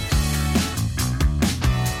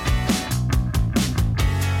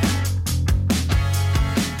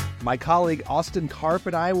My colleague Austin Karp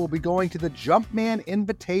and I will be going to the Jumpman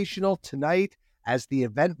Invitational tonight as the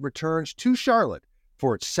event returns to Charlotte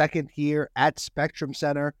for its second year at Spectrum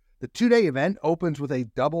Center. The two-day event opens with a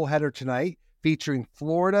doubleheader tonight featuring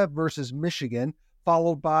Florida versus Michigan,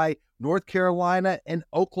 followed by North Carolina and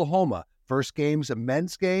Oklahoma. First game's a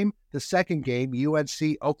men's game. The second game,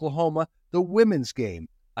 UNC Oklahoma, the women's game.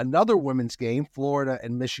 Another women's game, Florida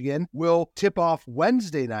and Michigan, will tip off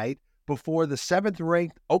Wednesday night before the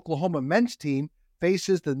 7th-ranked Oklahoma men's team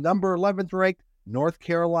faces the number 11th-ranked North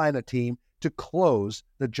Carolina team to close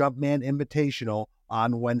the Jumpman Invitational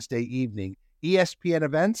on Wednesday evening. ESPN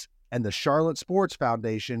Events and the Charlotte Sports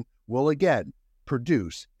Foundation will again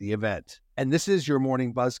produce the event. And this is your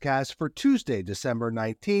morning Buzzcast for Tuesday, December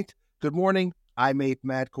 19th. Good morning. I'm Abe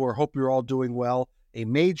Madcore. Hope you're all doing well. A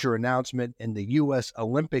major announcement in the U.S.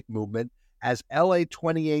 Olympic movement as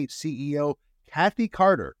LA28 CEO Kathy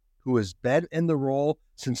Carter, who has been in the role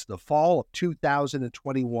since the fall of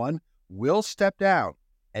 2021, will step down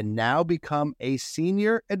and now become a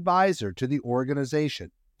senior advisor to the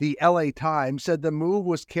organization. The LA Times said the move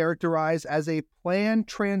was characterized as a planned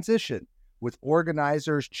transition, with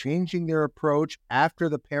organizers changing their approach after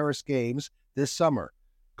the Paris Games this summer.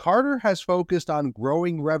 Carter has focused on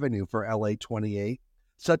growing revenue for LA28,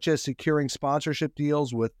 such as securing sponsorship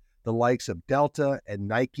deals with the likes of Delta and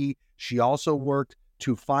Nike. She also worked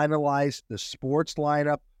to finalize the sports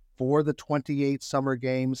lineup for the 28 Summer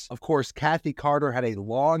Games. Of course, Kathy Carter had a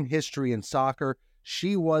long history in soccer.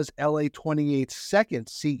 She was LA28's second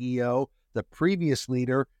CEO. The previous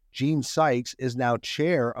leader, Gene Sykes, is now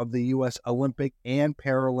chair of the U.S. Olympic and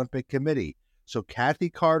Paralympic Committee. So Kathy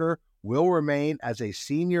Carter will remain as a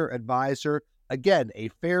senior advisor. Again, a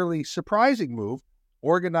fairly surprising move.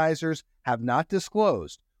 Organizers have not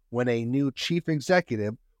disclosed when a new chief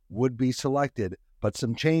executive would be selected, but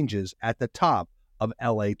some changes at the top of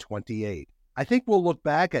LA28. I think we'll look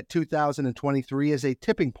back at 2023 as a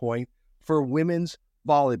tipping point for women's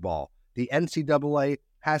volleyball. The NCAA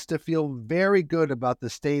has to feel very good about the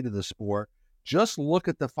state of the sport. Just look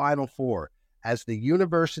at the Final Four as the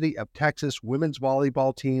University of Texas women's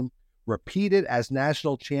volleyball team repeated as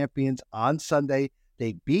national champions on Sunday.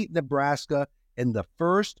 They beat Nebraska in the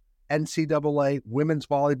first NCAA women's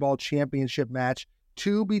volleyball championship match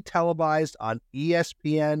to be televised on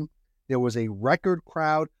ESPN. There was a record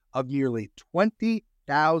crowd of nearly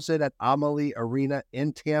 20,000 at Amalie Arena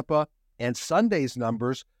in Tampa, and Sunday's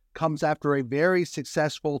numbers comes after a very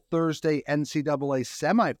successful Thursday NCAA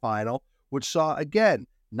semifinal, which saw, again,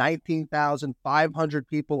 19,500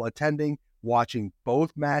 people attending, watching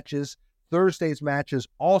both matches. Thursday's matches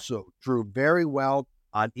also drew very well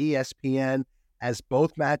on ESPN, as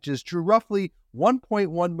both matches drew roughly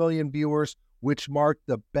 1.1 million viewers, which marked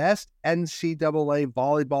the best NCAA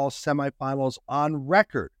volleyball semifinals on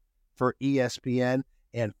record for ESPN,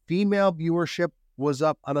 and female viewership was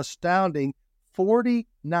up an astounding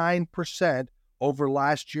 49% over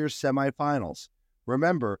last year's semifinals.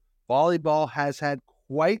 Remember, volleyball has had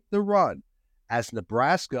quite the run, as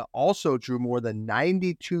Nebraska also drew more than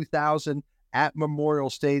 92,000 at Memorial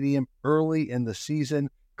Stadium early in the season.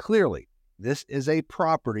 Clearly, this is a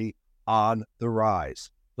property on the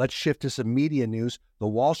rise. Let's shift to some media news. The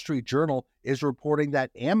Wall Street Journal is reporting that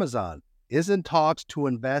Amazon is in talks to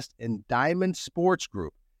invest in Diamond Sports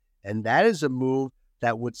Group, and that is a move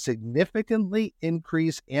that would significantly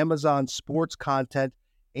increase Amazon's sports content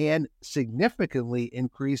and significantly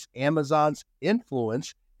increase Amazon's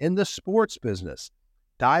influence in the sports business.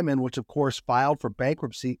 Diamond, which of course filed for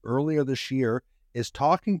bankruptcy earlier this year, is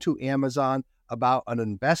talking to Amazon about an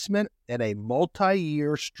investment in a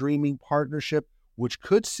multi-year streaming partnership which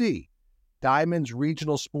could see Diamond's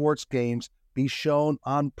regional sports games be shown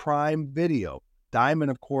on Prime Video.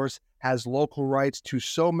 Diamond, of course, has local rights to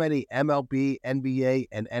so many MLB, NBA,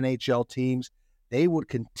 and NHL teams. They would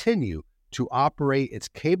continue to operate its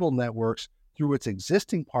cable networks through its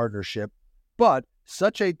existing partnership, but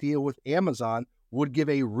such a deal with Amazon would give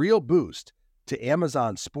a real boost to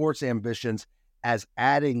Amazon's sports ambitions, as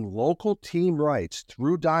adding local team rights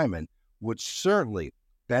through Diamond would certainly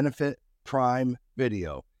benefit Prime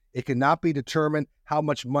Video. It cannot be determined how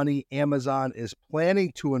much money Amazon is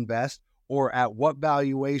planning to invest or at what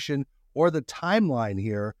valuation or the timeline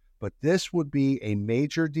here, but this would be a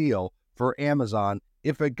major deal for Amazon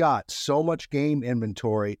if it got so much game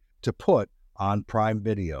inventory to put on Prime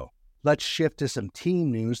Video. Let's shift to some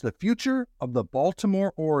team news. The future of the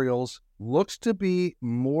Baltimore Orioles looks to be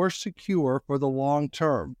more secure for the long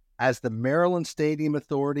term, as the Maryland Stadium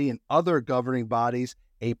Authority and other governing bodies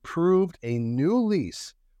approved a new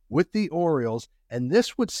lease with the Orioles, and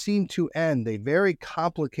this would seem to end a very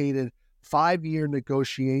complicated 5-year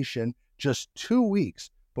negotiation just 2 weeks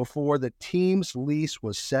before the team's lease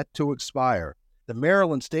was set to expire. The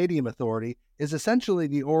Maryland Stadium Authority is essentially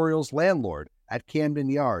the Orioles' landlord at Camden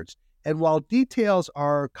Yards, and while details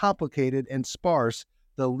are complicated and sparse,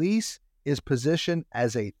 the lease is positioned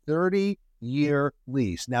as a 30-year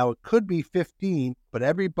lease. Now, it could be 15, but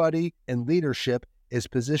everybody in leadership is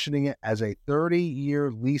positioning it as a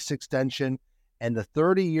 30-year lease extension, and the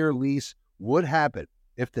 30-year lease would happen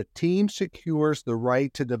if the team secures the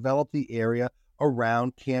right to develop the area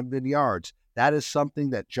around Camden Yards. That is something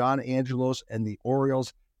that John Angelos and the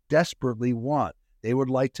Orioles desperately want. They would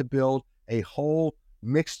like to build a whole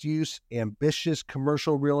mixed-use, ambitious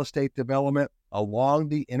commercial real estate development along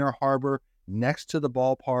the Inner Harbor next to the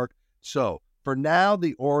ballpark. So, for now,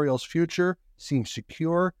 the Orioles' future seems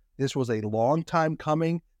secure. This was a long time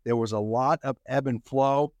coming. There was a lot of ebb and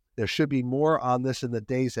flow. There should be more on this in the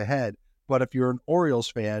days ahead. But if you're an Orioles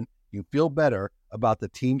fan, you feel better about the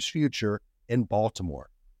team's future in Baltimore.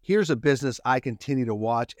 Here's a business I continue to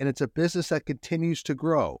watch, and it's a business that continues to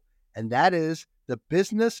grow, and that is the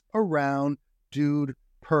business around Dude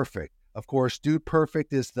Perfect. Of course, Dude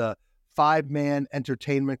Perfect is the 5-man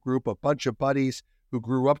entertainment group, a bunch of buddies who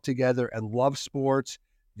grew up together and love sports.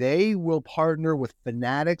 They will partner with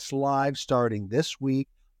Fanatics Live starting this week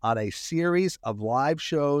on a series of live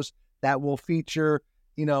shows that will feature,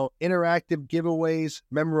 interactive giveaways,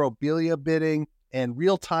 memorabilia bidding, and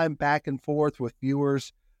real-time back and forth with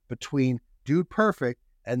viewers between Dude Perfect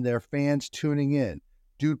and their fans tuning in.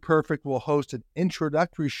 Dude Perfect will host an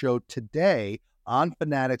introductory show today on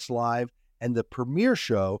Fanatics Live, and the premiere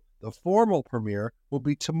show, the formal premiere, will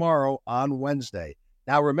be tomorrow on Wednesday.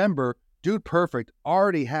 Now remember, Dude Perfect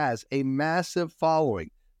already has a massive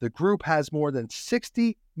following. The group has more than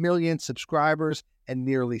 60 million subscribers and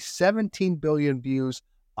nearly 17 billion views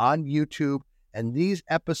on YouTube, and these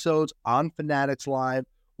episodes on Fanatics Live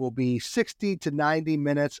will be 60 to 90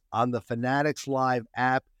 minutes on the Fanatics Live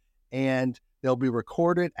app, and they'll be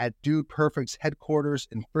recorded at Dude Perfect's headquarters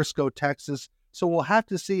in Frisco, Texas. So we'll have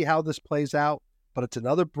to see how this plays out, but it's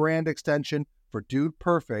another brand extension for Dude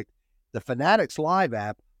Perfect. The Fanatics Live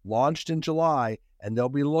app launched in July, and they'll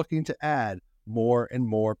be looking to add more and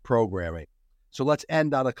more programming. So let's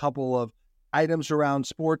end on a couple of items around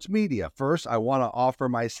sports media. First, I want to offer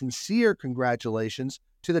my sincere congratulations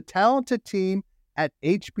to the talented team at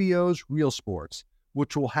HBO's Real Sports,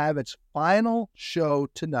 which will have its final show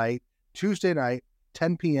tonight, Tuesday night,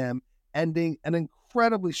 10 p.m., ending an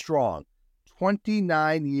incredibly strong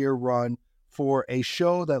 29-year run for a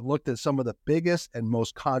show that looked at some of the biggest and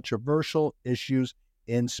most controversial issues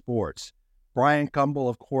in sports. Brian Gumbel,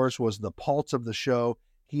 of course, was the pulse of the show.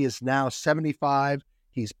 He is now 75.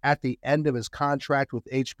 He's at the end of his contract with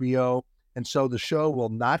HBO, and so the show will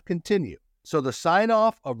not continue. So the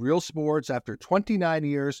sign-off of Real Sports after 29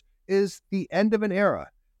 years is the end of an era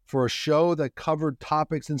for a show that covered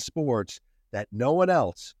topics in sports that no one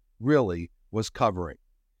else really was covering.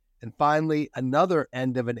 And finally, another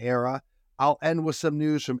end of an era. I'll end with some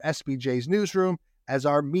news from SBJ's newsroom, as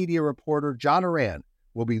our media reporter John Oran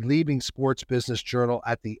will be leaving Sports Business Journal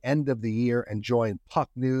at the end of the year and join Puck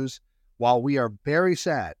News. While we are very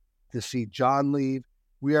sad to see John leave,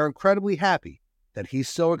 we are incredibly happy that he's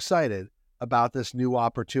so excited about this new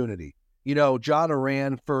opportunity. John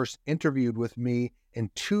Oran first interviewed with me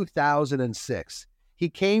in 2006. He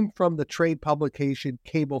came from the trade publication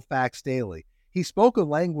Cable Facts Daily. He spoke a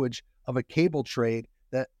language of a cable trade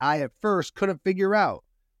that I at first couldn't figure out,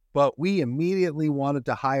 but we immediately wanted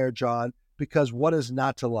to hire John because what is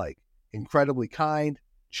not to like? Incredibly kind,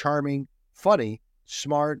 charming, funny,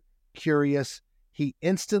 smart, curious. He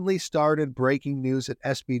instantly started breaking news at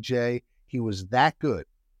SBJ. He was that good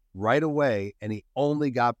right away, and he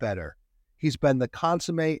only got better. He's been the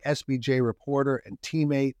consummate SBJ reporter and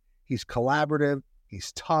teammate. He's collaborative.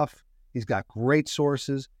 He's tough. He's got great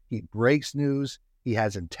sources. He breaks news. He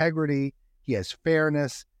has integrity. He has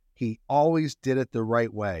fairness. He always did it the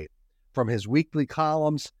right way. From his weekly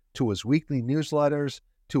columns to his weekly newsletters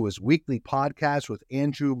to his weekly podcast with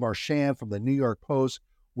Andrew Marchand from the New York Post,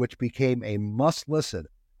 which became a must-listen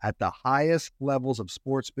at the highest levels of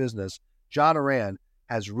sports business, John Oran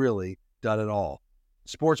has really done it all.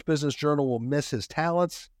 Sports Business Journal will miss his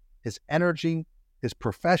talents, his energy, his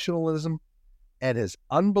professionalism, and his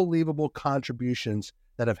unbelievable contributions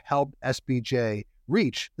that have helped SBJ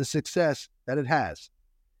reach the success that it has.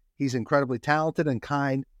 He's incredibly talented and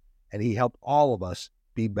kind, and he helped all of us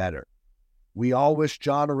be better. We all wish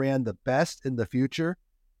John Oran the best in the future.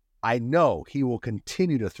 I know he will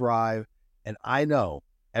continue to thrive, and I know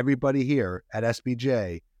everybody here at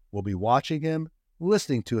SBJ will be watching him,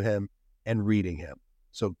 listening to him, and reading him.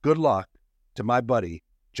 So good luck to my buddy,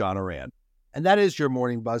 John Oran. And that is your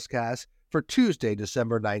morning Buzzcast for Tuesday,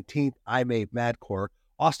 December 19th. I'm Abe Madcore.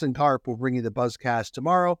 Austin Karp will bring you the Buzzcast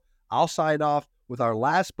tomorrow. I'll sign off with our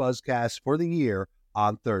last Buzzcast for the year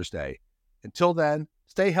on Thursday. Until then,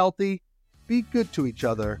 stay healthy, be good to each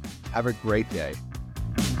other, have a great day.